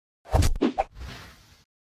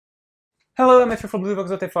Hello, I'm Matthew from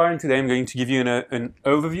LudoChrono, and today I'm going to give you an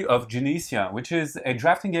overview of Genesia, which is a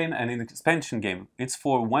drafting game and an expansion game. It's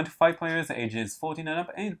for 1 to 5 players, ages 14 and up,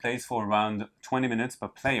 and it plays for around 20 minutes per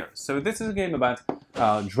player. So this is a game about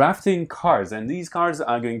drafting cards, and these cards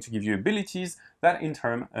are going to give you abilities that in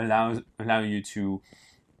turn allow you to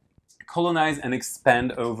colonize and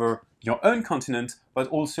expand over your own continent, but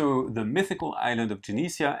also the mythical island of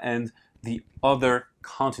Genesia and the other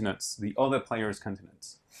continents, the other players'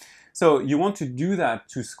 continents. So you want to do that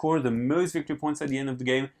to score the most victory points at the end of the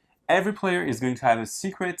game. Every player is going to have a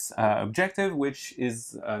secret objective, which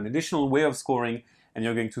is an additional way of scoring, and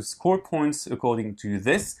you're going to score points according to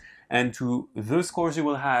this, and to those scores you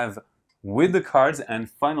will have with the cards, and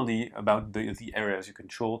finally about the areas you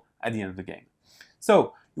control at the end of the game.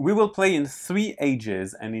 So we will play in 3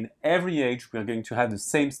 ages, and in every age we are going to have the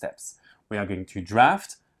same steps. We are going to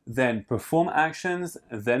draft, then perform actions,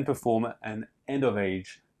 then perform an end of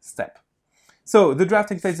age step. So the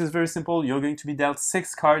drafting phase is very simple. You're going to be dealt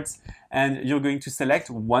 6 cards, and you're going to select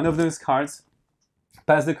one of those cards,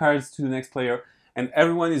 pass the cards to the next player, and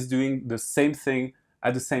everyone is doing the same thing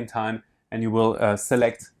at the same time, and you will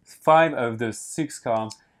select 5 of the 6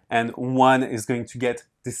 cards, and 1 is going to get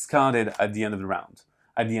discarded at the end of the round,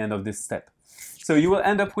 at the end of this step. So you will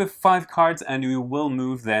end up with 5 cards, and you will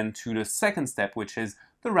move then to the second step, which is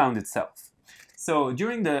the round itself. So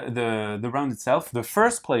during the round itself, the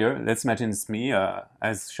first player, let's imagine it's me,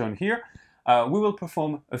 as shown here, we will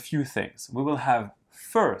perform a few things. We will have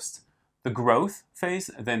first the growth phase,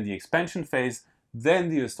 then the expansion phase, then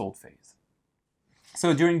the assault phase.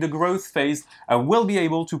 So during the growth phase, I will be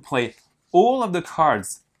able to play all of the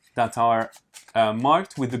cards that are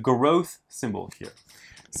marked with the growth symbol here.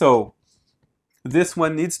 So this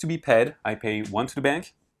one needs to be paid. I pay 1 to the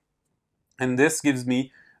bank, and this gives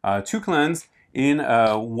me 2 clans in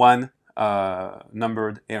 1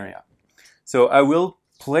 numbered area. So I will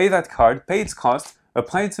play that card, pay its cost,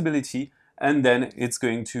 apply its ability, and then it's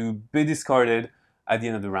going to be discarded at the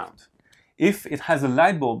end of the round. If it has a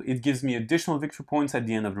light bulb, it gives me additional victory points at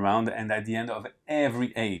the end of the round and at the end of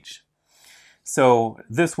every age. So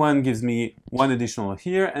this one gives me 1 additional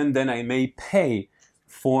here, and then I may pay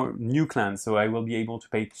for new clans. So I will be able to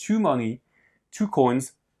pay 2 money, 2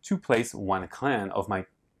 coins to place 1 clan of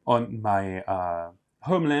on my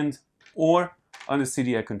homeland or on a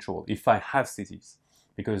city I control, if I have cities.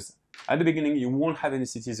 Because at the beginning you won't have any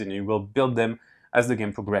cities and you will build them as the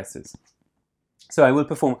game progresses. So I will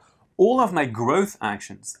perform all of my growth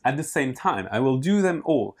actions at the same time. I will do them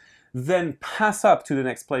all, then pass up to the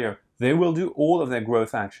next player. They will do all of their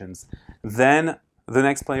growth actions. Then the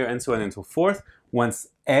next player, and so on and so forth. Once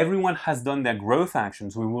everyone has done their growth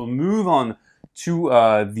actions, we will move on to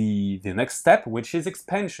the next step, which is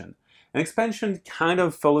expansion. And expansion kind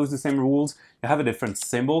of follows the same rules. You have a different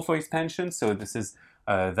symbol for expansion, so this is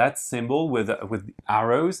that symbol with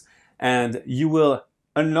arrows, and you will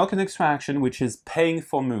unlock an extra action, which is paying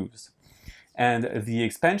for moves. And the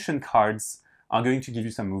expansion cards are going to give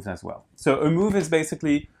you some moves as well. So a move is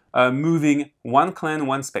basically moving 1 clan,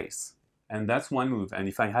 1 space, and that's 1 move. And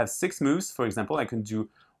if I have 6 moves, for example, I can do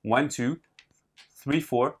 1, 2, 3,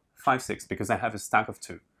 4, 5, 6, because I have a stack of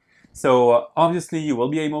 2. So obviously you will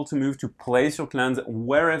be able to move to place your clans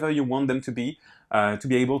wherever you want them to be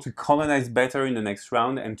able to colonize better in the next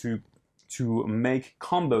round and to make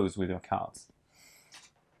combos with your cards.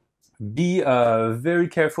 Be very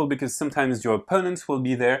careful, because sometimes your opponents will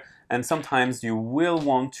be there and sometimes you will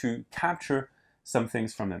want to capture some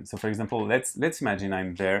things from them. So for example, let's imagine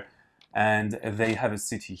I'm there and they have a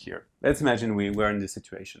city here. Let's imagine we're in this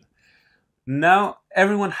situation. Now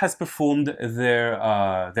everyone has performed their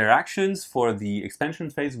actions for the expansion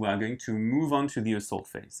phase. We are going to move on to the assault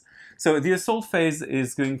phase. So the assault phase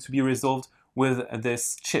is going to be resolved with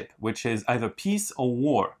this chip, which is either peace or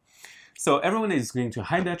war. So everyone is going to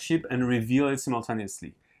hide that chip and reveal it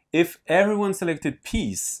simultaneously. If everyone selected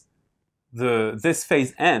peace, this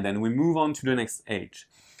phase ends and we move on to the next age.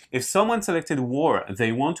 If someone selected war,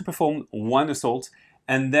 they want to perform 1 assault,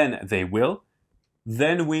 and then they will.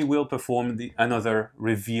 Then we will perform another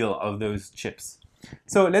reveal of those chips.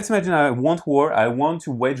 So let's imagine I want war. I want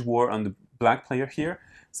to wage war on the black player here.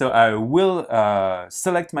 So I will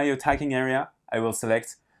select my attacking area. I will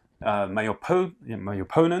select my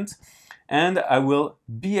opponent, and I will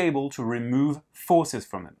be able to remove forces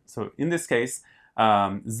from them. So in this case,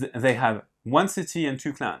 they have 1 city and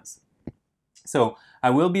 2 clans. So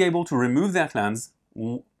I will be able to remove their clans.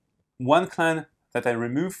 1 clan that I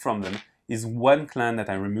remove from them is 1 clan that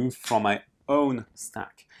I remove from my own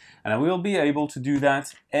stack. And I will be able to do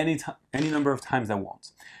that any number of times I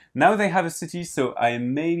want. Now they have a city, so I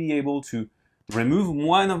may be able to remove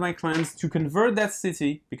one of my clans to convert that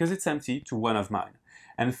city, because it's empty, to one of mine.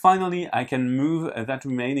 And finally, I can move that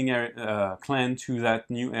remaining clan to that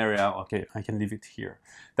new area. Okay, I can leave it here.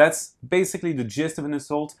 That's basically the gist of an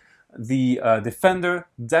assault. The defender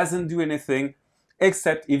doesn't do anything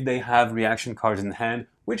except if they have reaction cards in hand,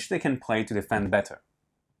 which they can play to defend better.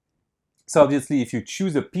 So obviously, if you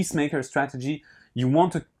choose a peacemaker strategy, you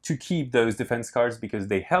want to keep those defense cards because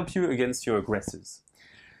they help you against your aggressors.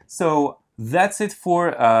 So that's it for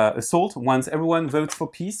assault. Once everyone votes for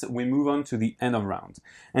peace, we move on to the end of round.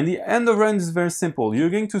 And the end of round is very simple. You're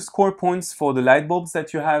going to score points for the light bulbs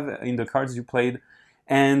that you have in the cards you played,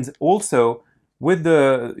 and also with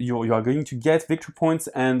you are going to get victory points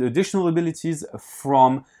and additional abilities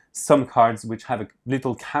from some cards which have a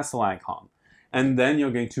little castle icon. And then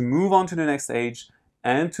you're going to move on to the next age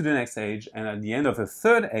and to the next age, and at the end of the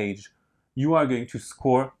third age, you are going to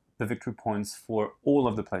score the victory points for all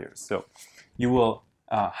of the players. So you will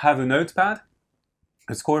have a notepad,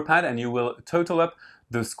 a score pad, and you will total up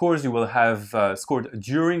the scores you will have scored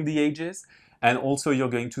during the ages, and also you're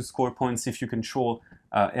going to score points if you control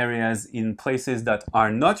areas in places that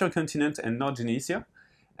are not your continent and not Genesia,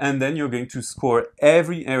 and then you're going to score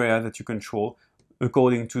every area that you control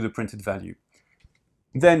according to the printed value.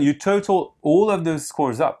 Then you total all of those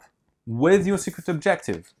scores up with your secret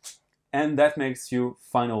objective, and that makes you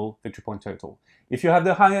final victory point total. If you have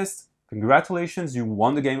the highest, congratulations, you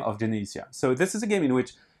won the game of Genesia. So this is a game in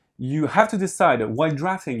which you have to decide, while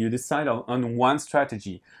drafting, you decide on one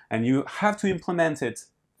strategy, and you have to implement it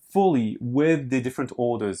fully with the different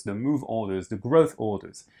orders, the move orders, the growth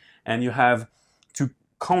orders, and you have to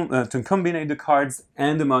combine the cards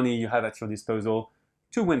and the money you have at your disposal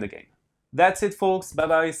to win the game. That's it, folks.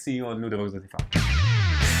 Bye-bye. See you on Ludo-Chrono.